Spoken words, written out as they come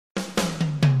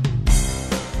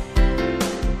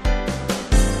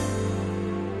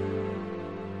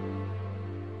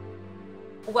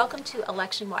Welcome to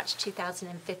Election Watch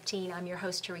 2015. I'm your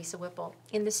host, Teresa Wippel.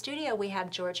 In the studio, we have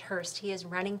George Hurst. He is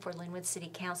running for Lynnwood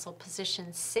City Council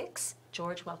Position 6.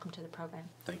 George, welcome to the program.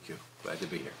 Thank you. Glad to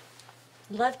be here.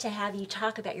 Love to have you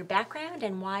talk about your background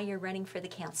and why you're running for the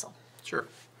council. Sure.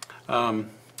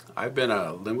 I've been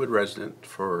a Lynnwood resident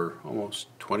for almost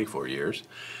 24 years.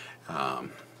 Our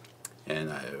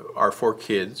 4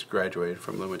 kids graduated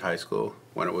from Lynnwood High School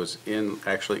when it was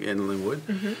actually in Lynnwood.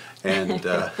 Mm-hmm. And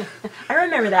I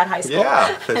remember that high school.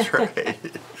 yeah, that's right.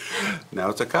 Now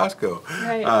it's a Costco.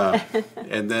 Right.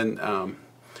 And then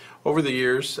over the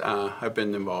years, I've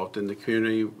been involved in the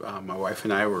community. My wife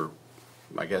and I were,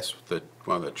 I guess,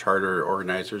 one of the charter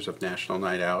organizers of National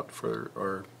Night Out for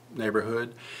our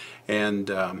neighborhood. And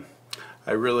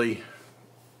I really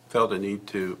felt a need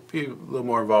to be a little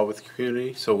more involved with the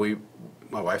community. So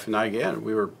my wife and I, again,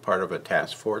 we were part of a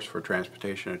task force for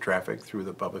transportation and traffic through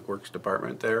the Public Works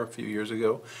Department there a few years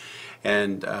ago.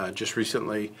 And just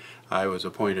recently, I was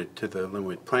appointed to the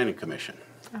Lynnwood Planning Commission.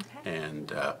 Okay.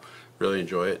 And really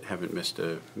enjoy it. Haven't missed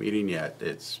a meeting yet.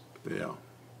 It's,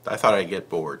 I thought I'd get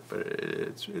bored, but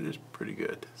it is pretty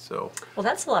good. So. Well,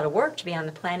 that's a lot of work to be on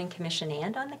the Planning Commission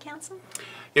and on the council.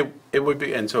 It would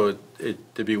be, and so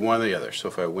to be one or the other. So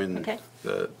if I win Okay.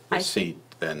 the seat,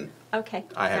 then Okay.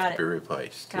 I have Got to it. be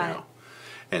replaced. Got it.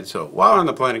 And so while on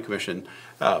the Planning Commission,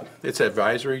 it's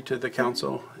advisory to the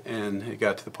council, and it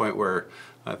got to the point where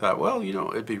I thought, well,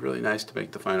 it'd be really nice to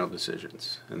make the final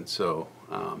decisions. And so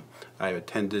I've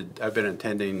been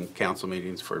attending council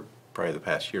meetings for probably the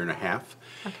past year and a half,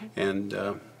 Okay. and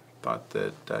thought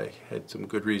that I had some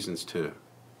good reasons to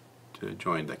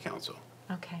join the council.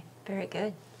 Okay, very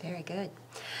good, very good.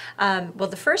 Well,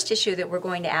 the first issue that we're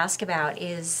going to ask about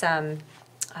is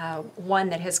one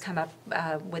that has come up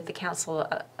with the council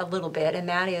a little bit, and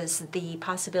that is the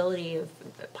possibility of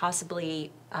a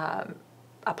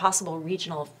possible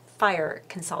regional fire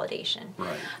consolidation.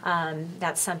 Right.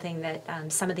 That's something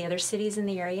that some of the other cities in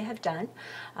the area have done.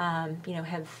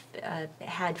 Have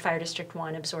had Fire District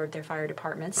 1 absorb their fire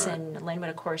departments, Right. and Lynnwood,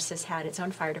 of course, has had its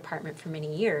own fire department for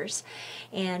many years.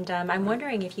 And I'm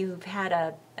wondering if you've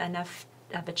had enough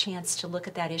of a chance to look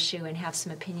at that issue and have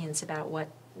some opinions about what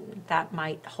that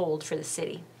might hold for the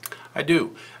city. I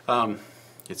do.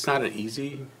 It's not an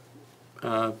easy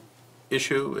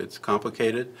issue. It's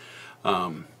complicated.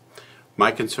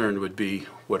 My concern would be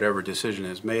whatever decision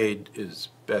is made is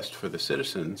best for the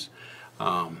citizens.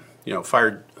 A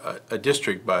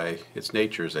district by its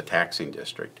nature is a taxing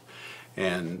district,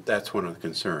 and that's one of the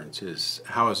concerns is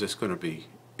how is this going to be,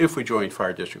 if we join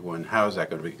Fire District 1, how is that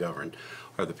going to be governed?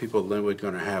 Are the people of Lynnwood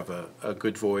going to have a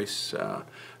good voice?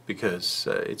 Because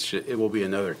it will be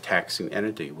another taxing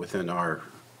entity within our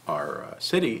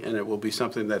city, and it will be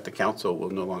something that the council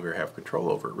will no longer have control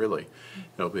over, really.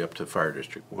 It'll be up to Fire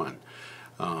District 1.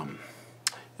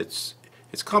 It's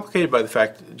complicated by the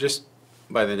fact, just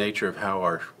by the nature of how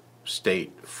our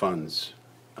state funds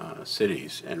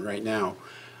cities. And right now,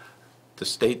 the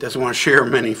state doesn't want to share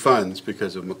many funds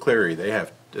because of McCleary. They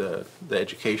have the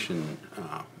education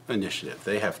initiative.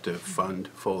 They have to fund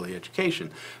fully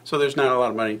education. So there's not a lot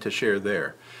of money to share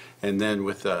there. And then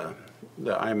with the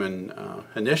Iman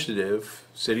initiative,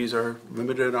 cities are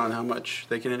limited on how much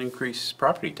they can increase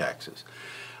property taxes.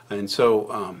 And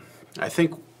so I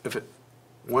think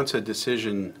once a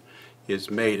decision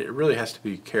is made, it really has to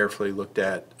be carefully looked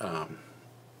at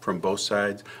from both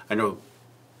sides. I know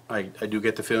I do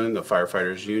get the feeling the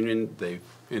firefighters union,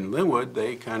 in Lynnwood,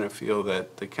 they kind of feel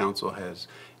that the council has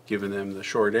given them the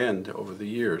short end over the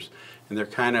years, and they're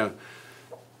kind of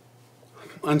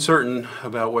uncertain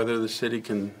about whether the city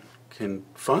can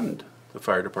fund the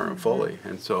fire department fully,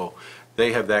 and so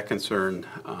they have that concern.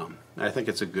 I think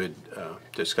it's a good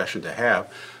discussion to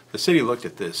have. The city looked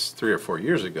at this 3 or 4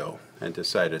 years ago and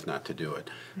decided not to do it,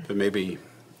 but maybe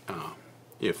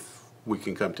if we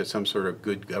can come to some sort of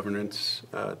good governance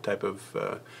type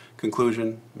of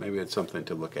conclusion, maybe it's something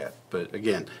to look at. But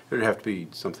again, it would have to be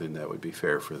something that would be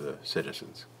fair for the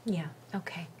citizens. Yeah,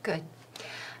 okay, good.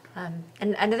 And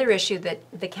another issue that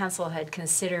the council had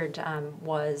considered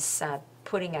was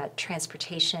putting a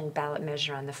transportation ballot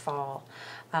measure on the fall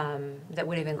that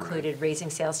would have included raising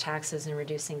sales taxes and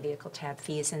reducing vehicle tab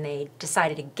fees, and they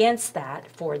decided against that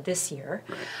for this year.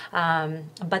 Right.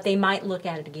 But they might look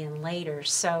at it again later.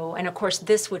 So, and of course,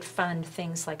 this would fund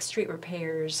things like street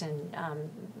repairs and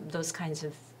those kinds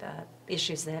of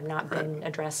issues that have not been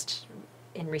addressed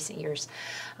in recent years.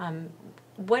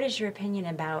 What is your opinion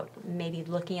about maybe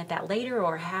looking at that later,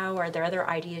 or how are there other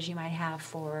ideas you might have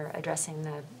for addressing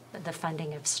the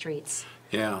funding of streets?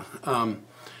 Yeah,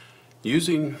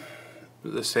 using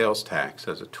the sales tax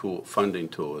as a tool, funding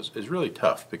tool, is really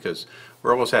tough because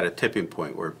we're almost at a tipping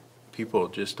point where people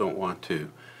just don't want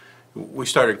to. We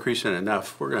start increasing it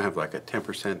enough, we're going to have like a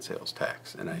 10% sales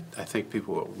tax, and I think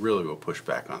people will push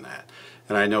back on that.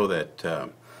 And I know that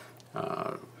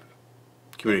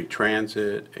community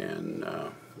transit and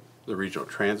the Regional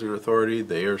Transit Authority,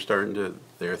 they're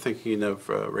thinking of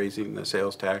raising the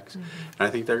sales tax, and I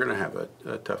think they're going to have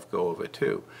a tough go of it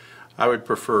too. I would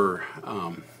prefer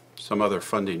some other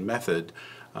funding method.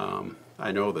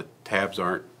 I know that tabs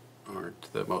aren't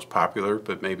the most popular,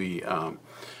 but maybe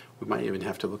we might even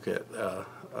have to look at a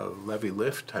levy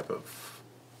lift type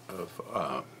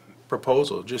of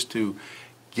proposal just to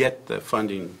get the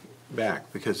funding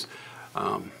back, because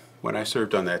when I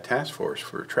served on that task force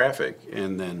for traffic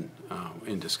and then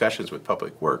in discussions with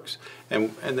Public Works,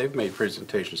 and they've made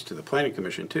presentations to the Planning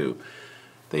Commission too,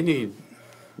 they need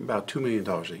about $2 million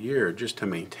a year just to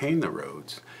maintain the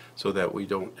roads so that we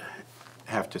don't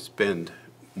have to spend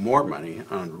more money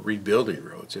on rebuilding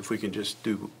roads. If we can just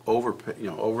do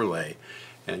overlay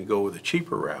and go with a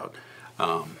cheaper route,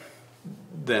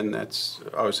 then that's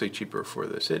obviously cheaper for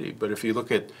the city. But if you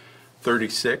look at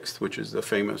 36th, which is the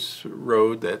famous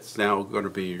road that's now going to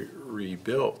be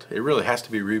rebuilt, it really has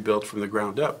to be rebuilt from the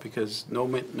ground up because no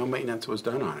maintenance was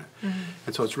done on it.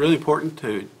 And so it's really important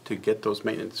to get those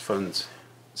maintenance funds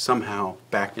somehow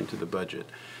back into the budget.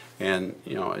 And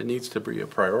it needs to be a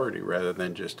priority rather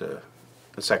than just a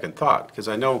second thought, because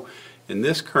I know in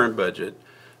this current budget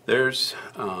there's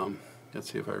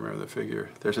let's see if I remember the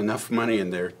figure, there's enough money in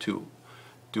there to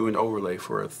do an overlay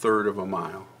for 1/3 of a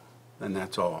mile, and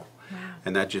that's all. Wow.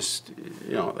 And that just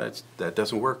that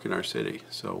doesn't work in our city,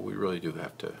 so we really do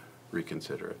have to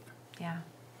reconsider it. Yeah.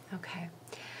 Okay.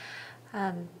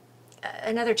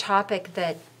 Another topic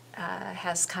that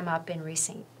has come up in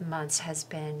recent months has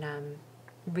been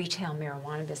retail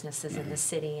marijuana businesses in the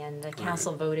city, and the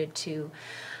council voted to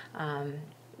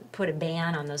put a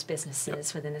ban on those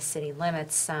businesses within the city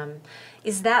limits.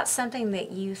 Is that something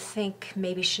that you think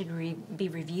maybe should be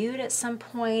reviewed at some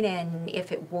point? And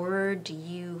if it were, do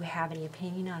you have any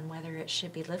opinion on whether it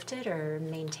should be lifted or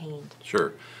maintained?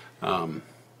 Sure.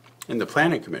 In the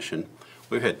Planning Commission,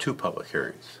 we've had 2 public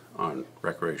hearings on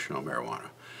recreational marijuana.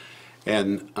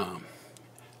 And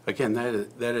again,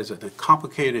 that is a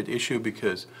complicated issue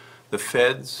because the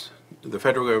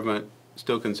federal government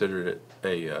still considered it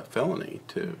a felony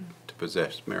to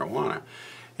possess marijuana.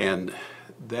 And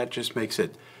that just makes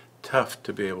it tough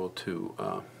to be able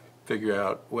to figure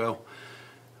out, well,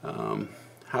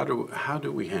 how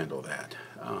do we handle that?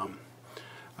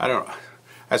 I don't know.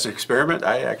 As an experiment,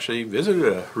 I actually visited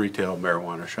a retail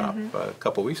marijuana shop a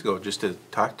couple weeks ago just to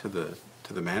talk to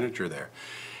the manager there.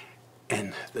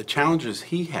 And the challenges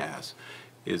he has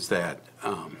is that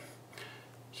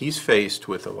he's faced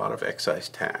with a lot of excise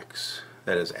tax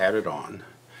that is added on.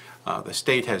 The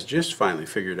state has just finally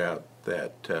figured out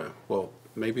that, well,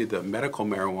 maybe the medical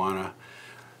marijuana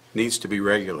needs to be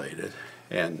regulated,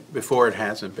 and before it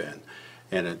hasn't been.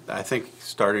 And I think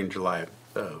starting July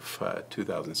of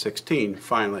 2016,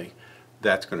 finally,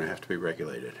 that's going to have to be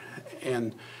regulated.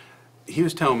 And he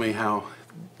was telling me how,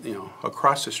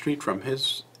 across the street from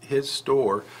his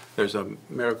store, there's a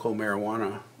medical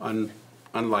marijuana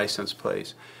unlicensed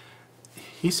place.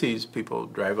 He sees people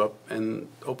drive up and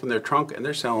open their trunk, and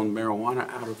they're selling marijuana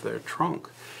out of their trunk.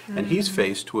 And he's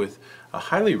faced with a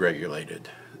highly regulated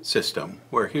system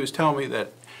where he was telling me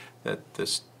that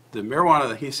the marijuana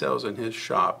that he sells in his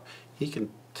shop, he can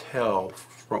tell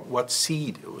from what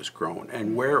seed it was grown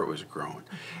and where it was grown.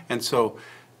 And so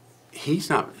he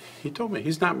told me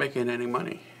he's not making any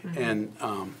money. And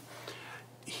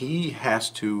he has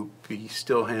to be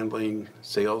still handling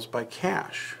sales by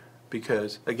cash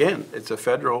because, again,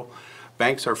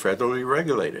 banks are federally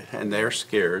regulated, and they're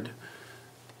scared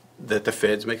that the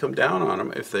feds may come down on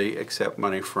them if they accept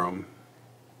money from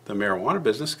the marijuana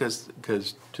business,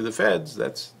 because to the feds,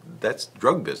 that's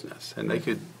drug business, and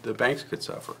the banks could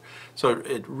suffer. So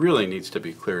it really needs to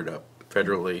be cleared up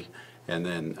federally. And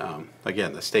then,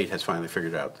 again, the state has finally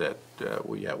figured out that,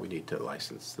 we need to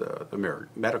license the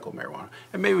medical marijuana,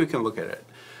 and maybe we can look at it.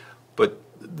 But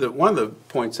one of the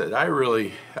points that I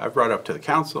brought up to the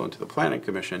council and to the Planning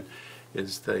Commission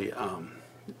is the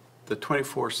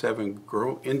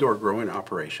 24/7 indoor growing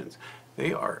operations.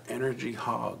 They are energy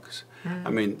hogs.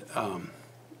 I mean,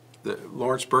 the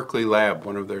Lawrence Berkeley Lab,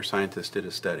 one of their scientists did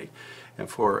a study, and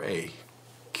for a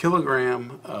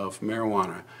kilogram of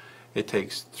marijuana, it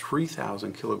takes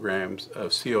 3,000 kilograms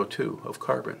of CO2, of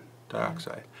carbon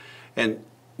dioxide. And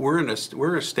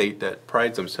we're a state that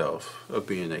prides themselves of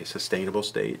being a sustainable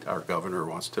state. Our governor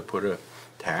wants to put a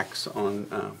tax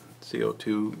on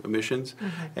CO2 emissions.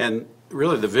 And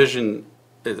really the vision,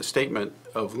 the statement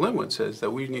of Lynnwood says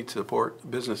that we need to support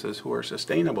businesses who are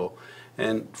sustainable.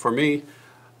 And for me,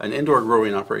 an indoor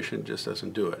growing operation just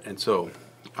doesn't do it. And so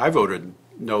I voted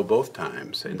no both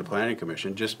times in the Planning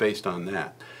Commission just based on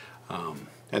that.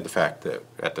 And the fact that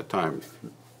at the time,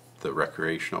 the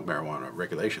recreational marijuana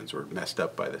regulations were messed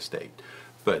up by the state.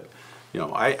 But, you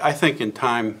know, I think in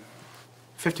time,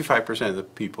 55% of the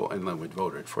people in Lynnwood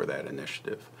voted for that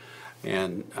initiative.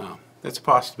 And it's a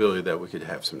possibility that we could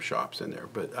have some shops in there,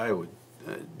 but I would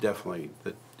definitely,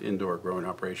 the indoor growing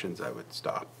operations, I would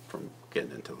stop from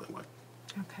getting into Lynnwood.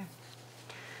 Okay.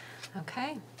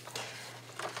 Okay.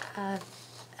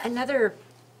 Another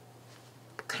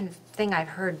kind of thing I've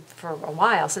heard for a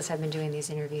while since I've been doing these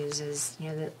interviews is, you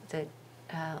know, that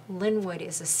Lynnwood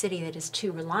is a city that is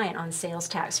too reliant on sales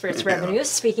tax for its revenues,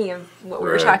 speaking of what we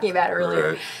were talking about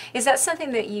earlier. Is that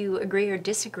something that you agree or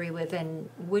disagree with, and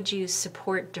would you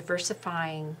support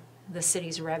diversifying the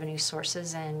city's revenue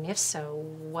sources, and if so,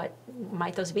 what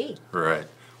might those be? Right.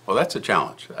 Well, that's a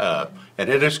challenge, and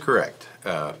it is correct.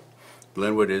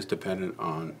 Lynnwood is dependent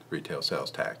on retail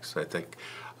sales tax. I think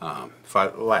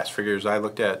the last figures I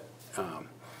looked at,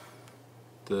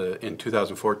 in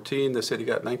 2014, the city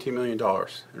got $19 million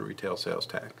in retail sales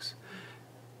tax.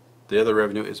 The other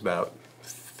revenue is about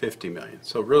 $50 million.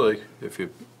 So really, if you,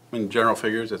 in general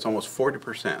figures, it's almost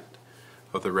 40%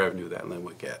 of the revenue that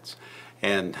Lynnwood gets.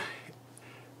 And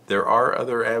there are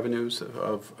other avenues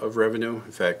of revenue.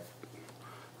 In fact,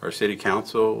 our city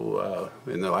council,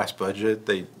 in the last budget,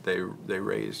 they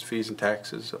raised fees and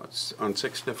taxes on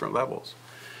 6 different levels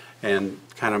and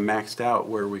kind of maxed out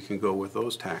where we can go with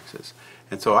those taxes.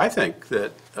 And so I think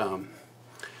that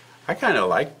I kind of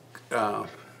like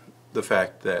the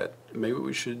fact that maybe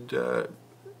we should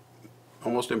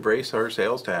almost embrace our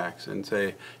sales tax and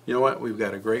say, you know what, we've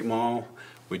got a great mall,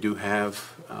 we do have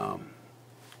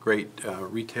great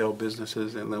retail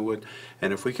businesses in Lynnwood,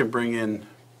 and if we can bring in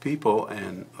people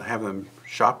and have them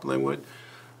shop Lynnwood,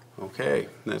 okay,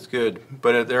 that's good.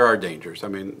 But there are dangers. I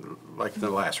mean, like in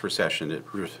the last recession,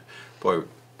 boy,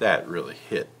 that really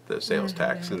hit the sales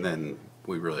tax, and then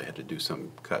we really had to do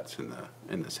some cuts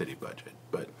in the city budget.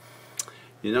 But,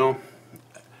 you know,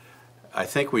 I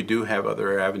think we do have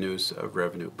other avenues of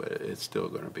revenue, but it's still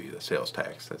going to be the sales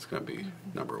tax that's going to be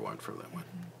number one for Lynnwood.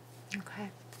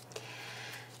 Okay.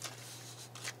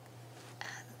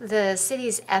 The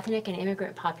city's ethnic and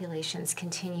immigrant populations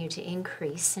continue to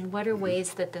increase, and what are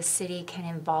ways that the city can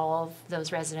involve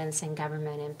those residents in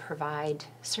government and provide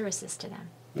services to them?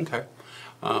 Okay.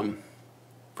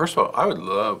 First of all, I would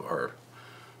love our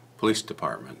police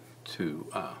department to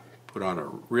put on a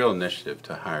real initiative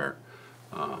to hire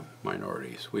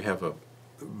minorities. We have a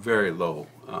very low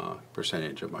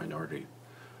percentage of minority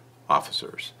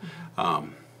officers.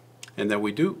 And then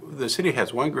the city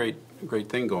has one great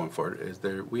thing going for it, is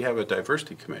we have a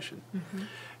diversity commission.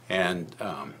 And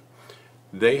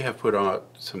they have put out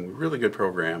some really good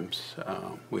programs.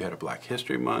 We had a Black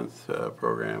History Month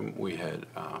program. We had,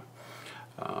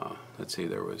 let's see,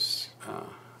 there was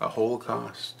a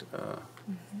Holocaust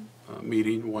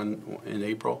meeting, one in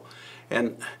April.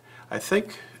 And I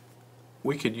think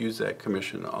we could use that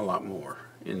commission a lot more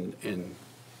in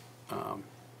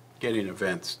getting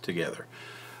events together.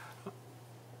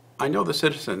 I know the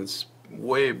citizens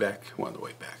way back,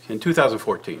 in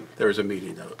 2014, there was a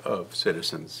meeting of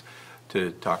citizens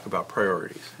to talk about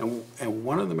priorities. And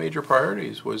one of the major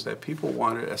priorities was that people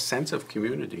wanted a sense of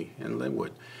community in Lynnwood.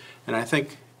 And I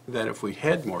think that if we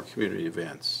had more community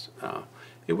events,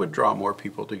 it would draw more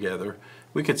people together.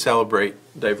 We could celebrate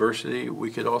diversity. We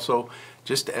could also,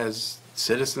 just as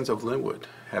citizens of Lynnwood,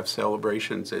 have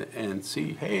celebrations and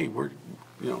see, hey,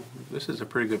 this is a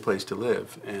pretty good place to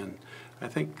live. And I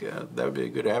think that would be a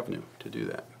good avenue to do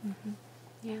that.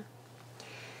 Yeah.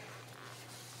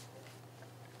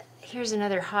 Here's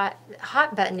another hot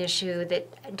button issue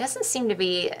that doesn't seem to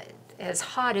be as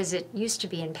hot as it used to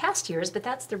be in past years, but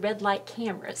that's the red light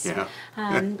cameras. Yeah.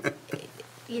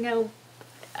 You know,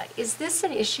 is this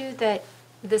an issue that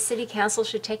the city council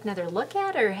should take another look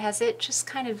at, or has it just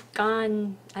kind of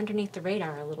gone underneath the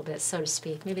radar a little bit, so to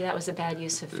speak? Maybe that was a bad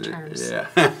use of terms. Yeah,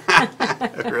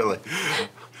 really.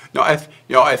 No,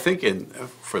 I think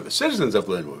for the citizens of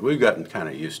Lynnwood, we've gotten kind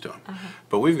of used to them.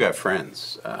 But we've got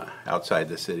friends outside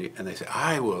the city, and they say,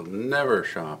 I will never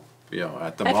shop,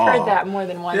 at the mall. I've heard that more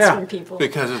than once from people.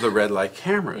 Because of the red light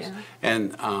cameras.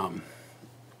 Yeah.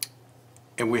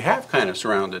 And we have kind of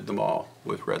surrounded the mall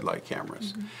with red light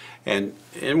cameras. And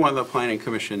in one of the Planning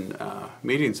Commission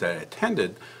meetings that I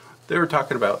attended, they were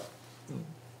talking about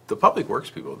the public works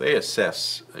people. They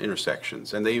assess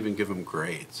intersections, and they even give them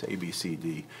grades, A, B, C,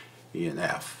 D, E, and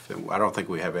F. And I don't think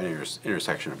we have any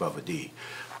intersection above a D.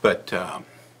 But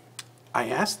I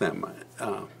asked them,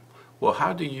 well,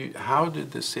 how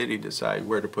did the city decide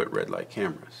where to put red light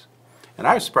cameras? And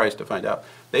I was surprised to find out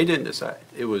they didn't decide.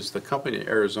 It was the company in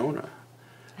Arizona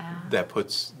that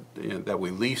puts, that we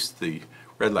leased the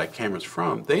red light cameras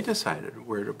from. They decided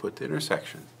where to put the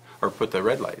intersection, or put the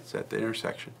red lights at the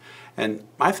intersection. And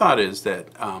my thought is that,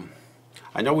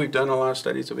 I know we've done a lot of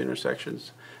studies of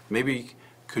intersections. Maybe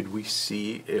could we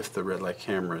see if the red light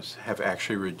cameras have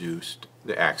actually reduced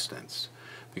the accidents?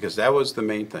 Because that was the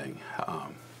main thing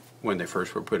when they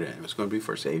first were put in. It was going to be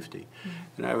for safety.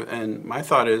 And my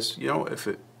thought is,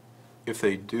 if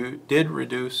they did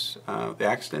reduce the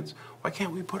accidents, why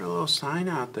can't we put a little sign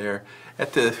out there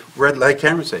at the red light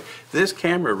camera and say, this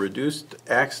camera reduced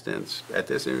accidents at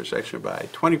this intersection by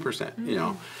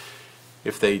 20%?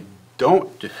 If they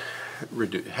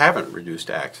haven't reduced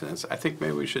accidents, I think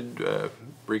maybe we should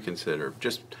reconsider,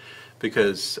 just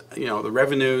because the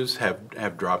revenues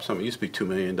have dropped some. It used to be $2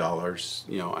 million,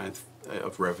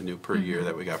 of revenue per year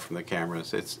that we got from the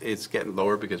cameras. It's getting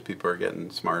lower because people are getting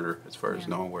smarter as far as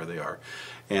knowing where they are.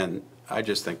 And I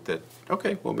just think that,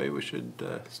 okay, well, maybe we should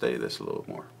study this a little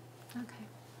more. Okay.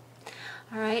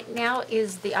 All right, now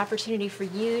is the opportunity for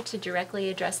you to directly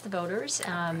address the voters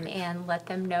and let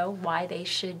them know why they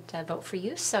should vote for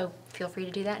you. So feel free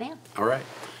to do that now. All right,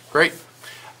 great.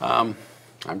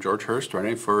 I'm George Hurst,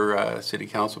 running for City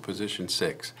Council Position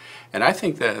 6. And I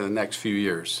think that in the next few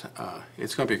years,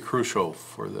 it's going to be crucial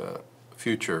for the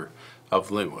future of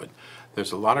Lynnwood.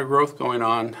 There's a lot of growth going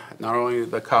on, not only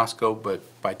the Costco, but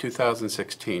by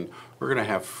 2016, we're going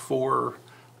to have 4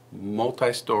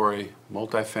 multi-story,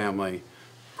 multi-family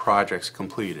projects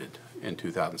completed in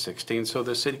 2016. So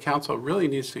the City Council really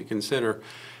needs to consider,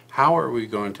 how are we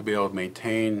going to be able to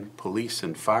maintain police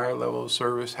and fire level of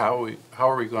service? How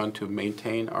are we going to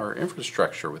maintain our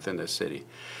infrastructure within the city?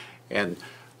 And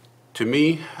to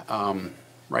me,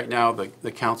 right now,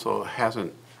 the council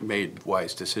hasn't made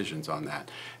wise decisions on that.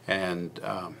 And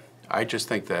I just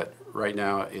think that right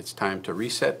now it's time to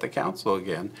reset the council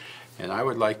again. And I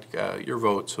would like your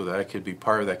vote so that I could be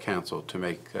part of that council to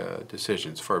make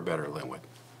decisions for a better Lynnwood.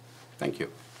 Thank you.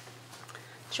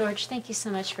 George, thank you so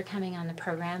much for coming on the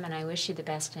program, and I wish you the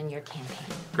best in your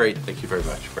campaign. Great. Thank you very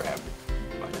much for having me.